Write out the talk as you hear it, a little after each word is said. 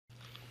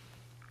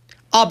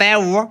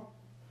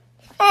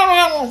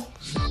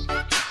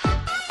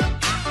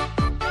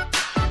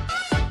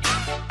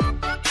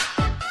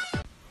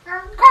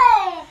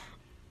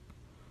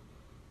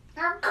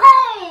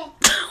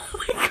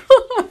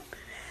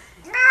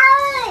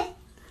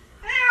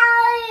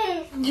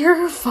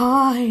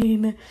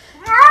fine.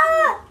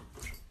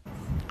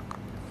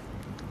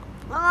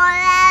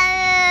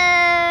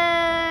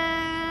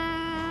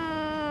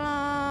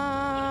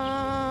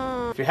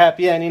 If you're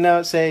happy and you know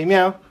it, say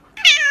meow.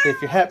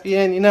 If you're happy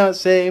and you know it,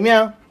 say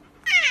meow.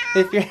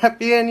 If you're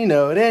happy and you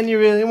know it and you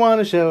really want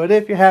to show it,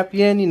 if you're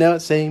happy and you know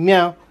it, say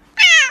meow.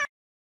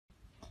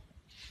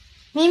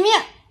 咪咪。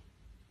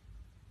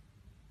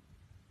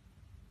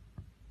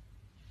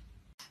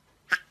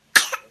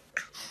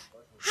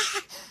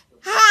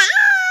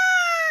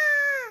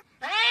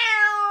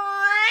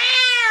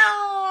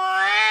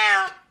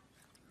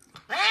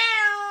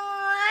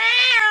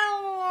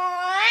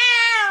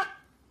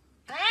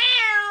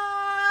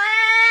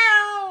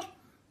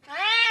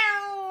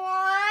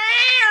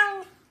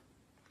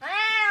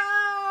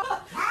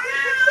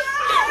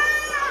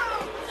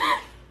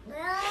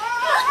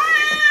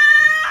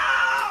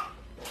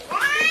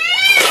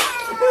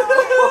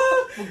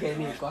不给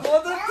你关。我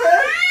的天！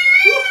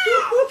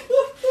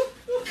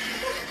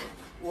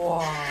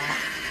哇！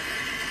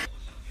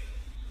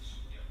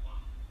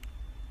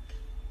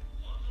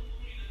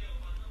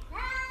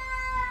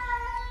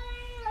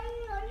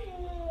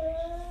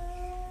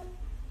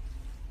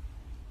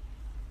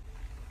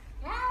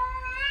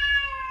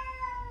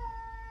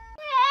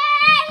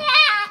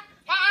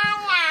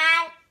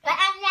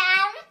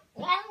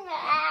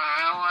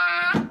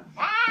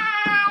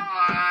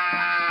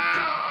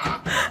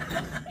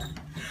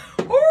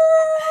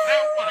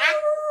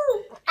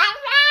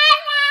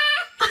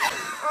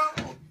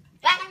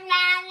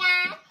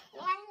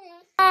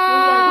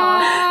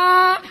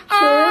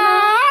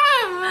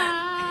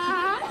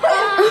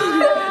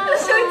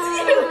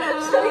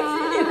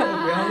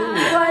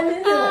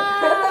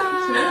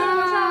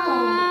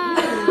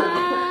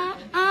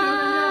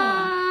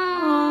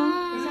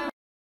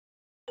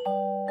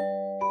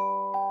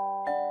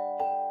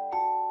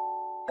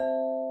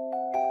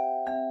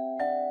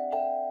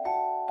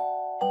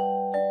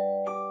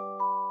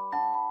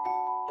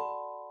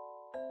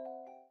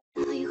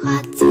化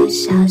作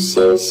小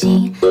星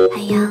星，海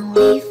洋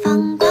里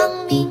放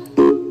光明，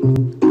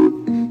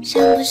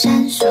闪不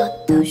闪烁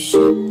都是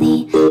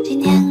你今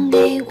天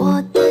给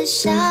我的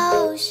消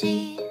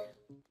息。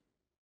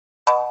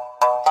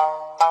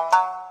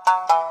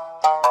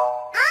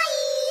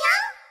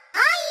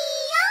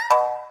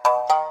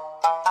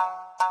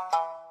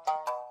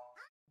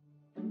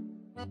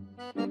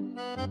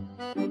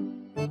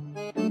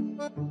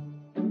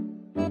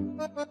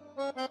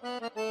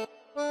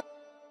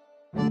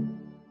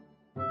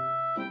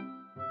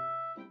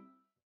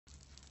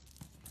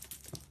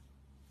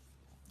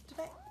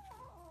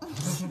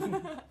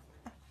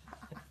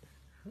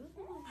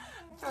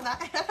ちょうだい。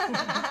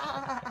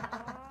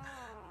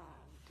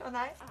ちょう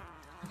だい。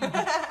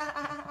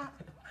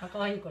か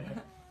わいいこれ。ち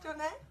ょう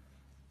だい。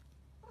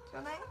ちょ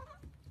うだい。ち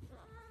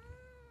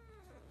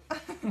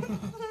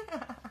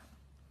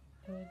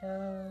ょうだ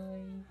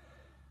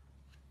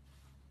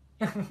い。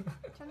ち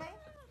ょうだい。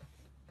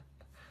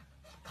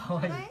か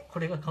わいい。こ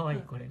れがかわい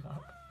いこれ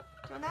が。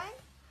ちょうだい。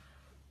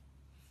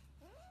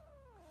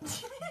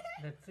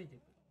でついてく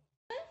る。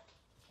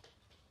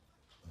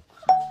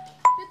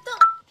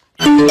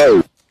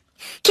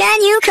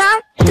Can you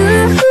come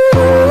through?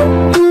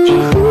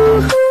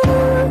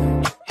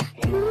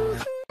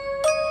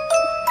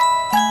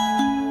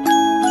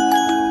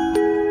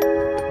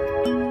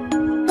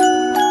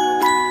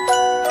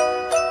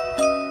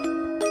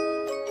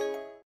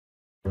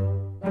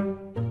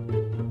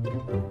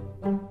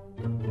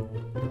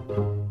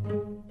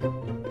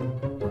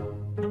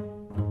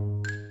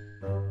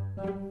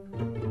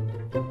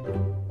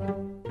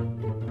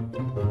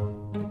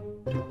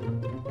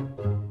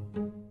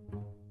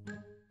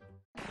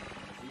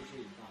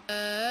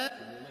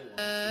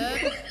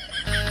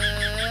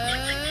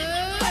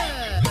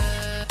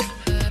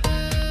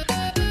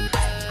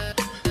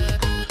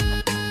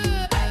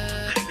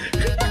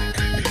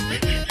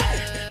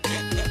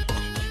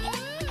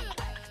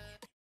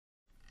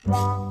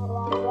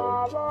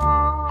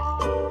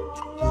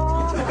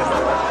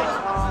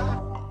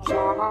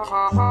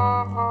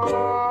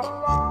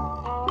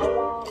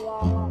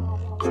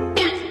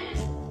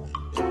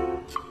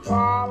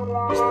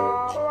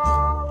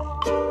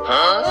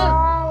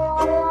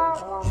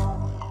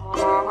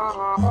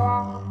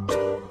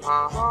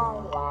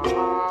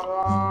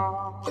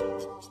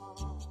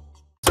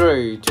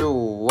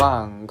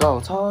 3、2、1 ，Go！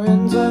 草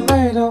原最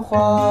美的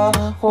花，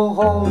火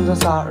红的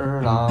萨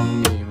日朗，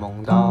一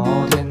梦到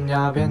天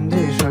涯，遍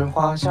地是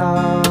花香。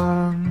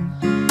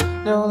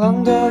流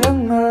浪的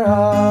人儿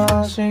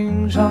啊，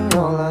心上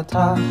有了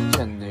她，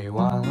千里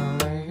万里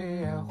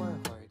也会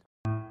回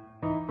头。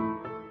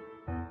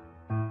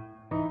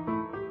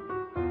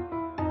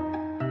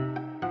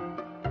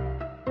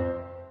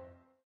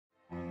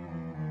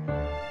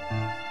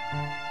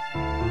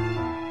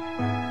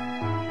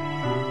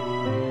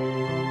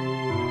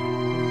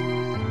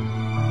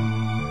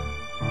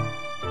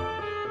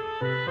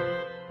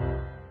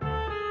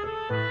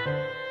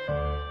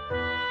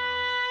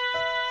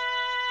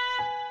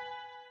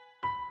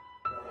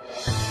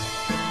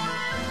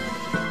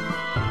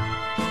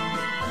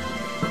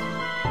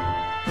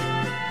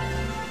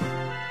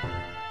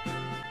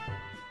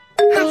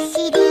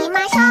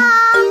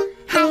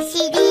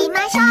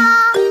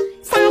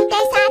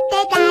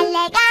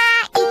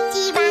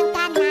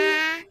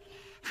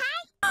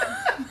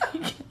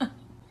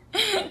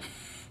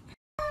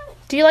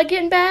Do you like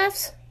getting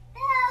baths?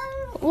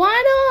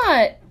 Why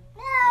not?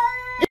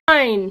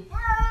 Fine.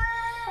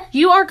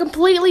 You are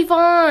completely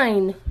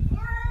fine.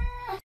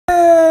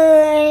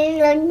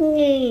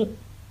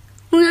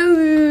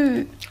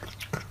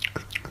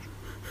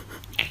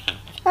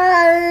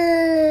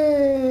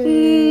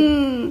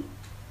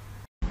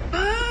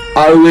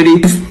 Are you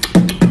ready?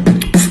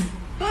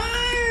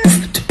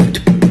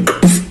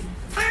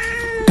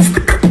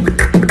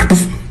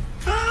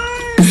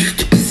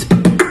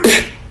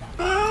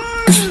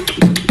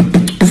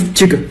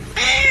 Chicken.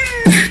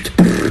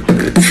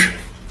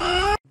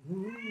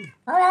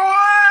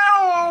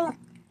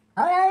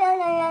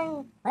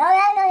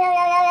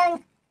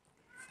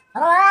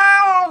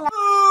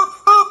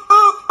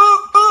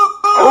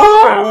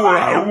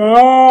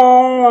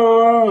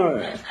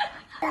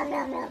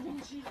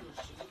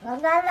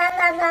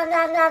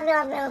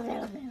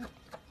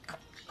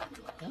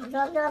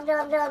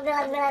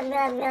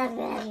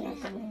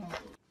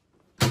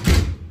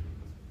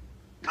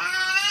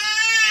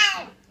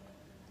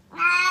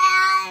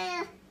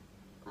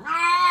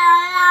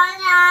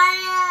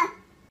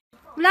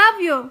 Love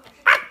you.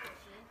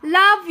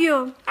 Love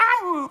you.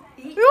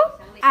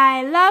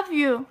 I love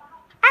you.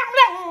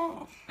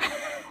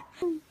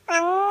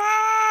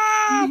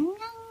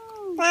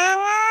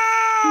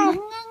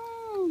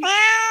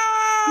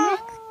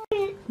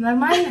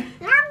 Нормально?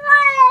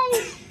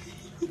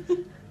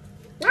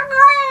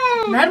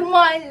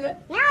 Нормально.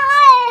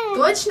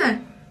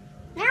 Точно?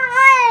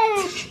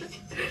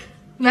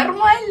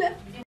 Нормально.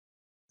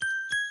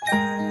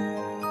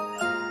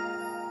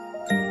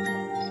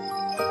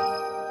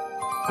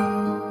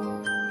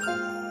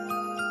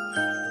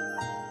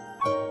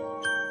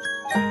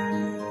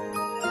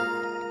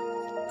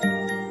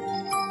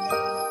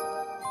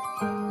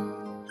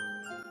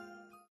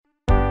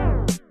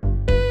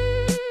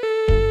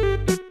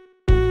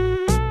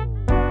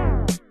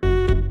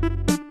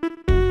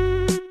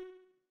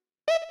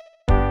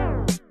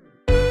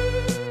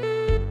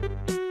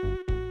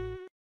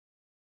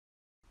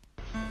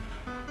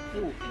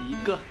一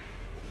个、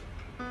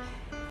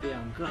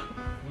两个、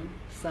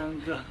三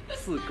个、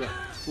四个、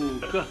五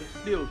个、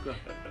六个，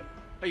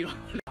哎呦！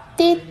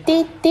滴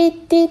滴滴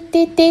滴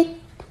滴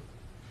滴。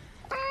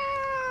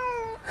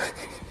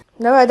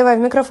Давай, давай, в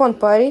микрофон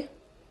пари.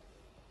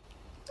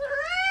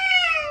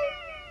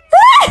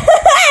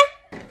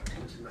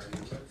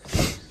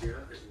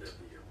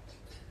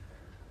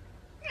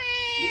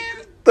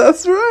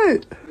 That's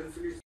right.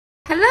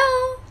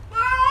 Hello.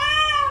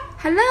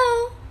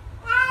 Hello.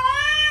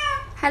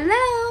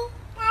 Hello.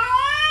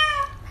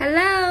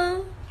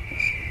 Hello.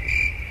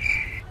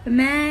 妹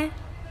妹，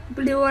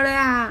不理我了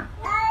呀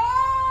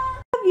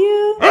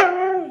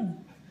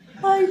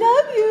I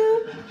love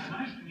you.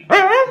 I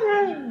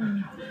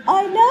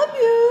love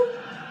you.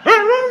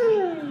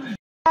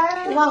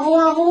 哇呼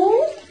哇呼。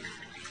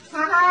哇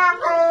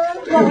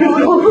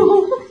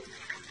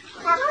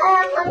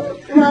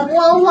呼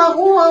哇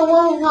呼哇呼哇呼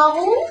哇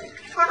呼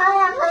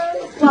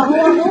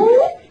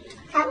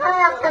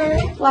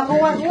哇呼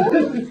哇呼。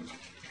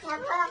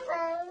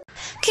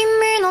君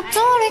の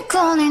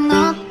虜に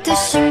なって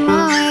し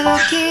まえば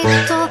き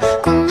っと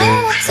この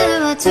夏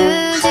は充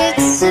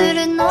実す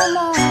るのモ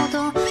ード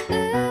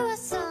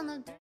噂の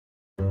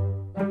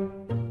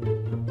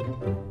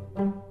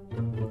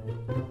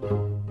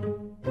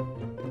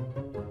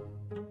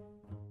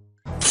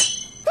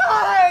太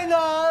难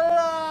了！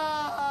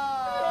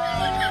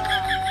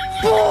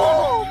不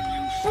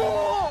不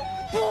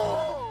不！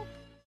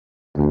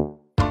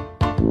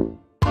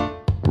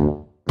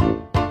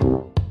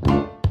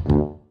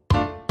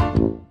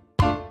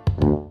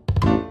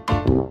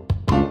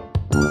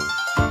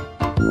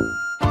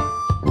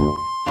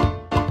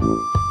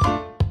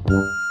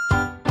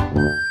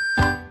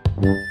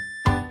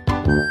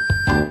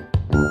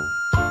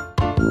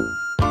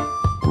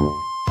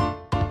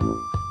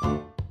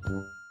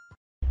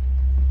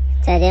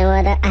再见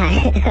我的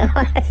爱，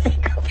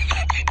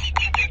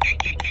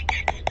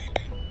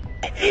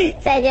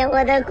再见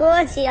我的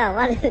过去啊！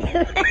我的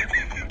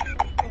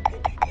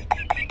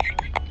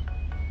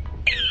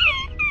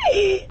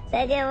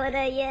再见我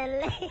的眼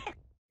泪。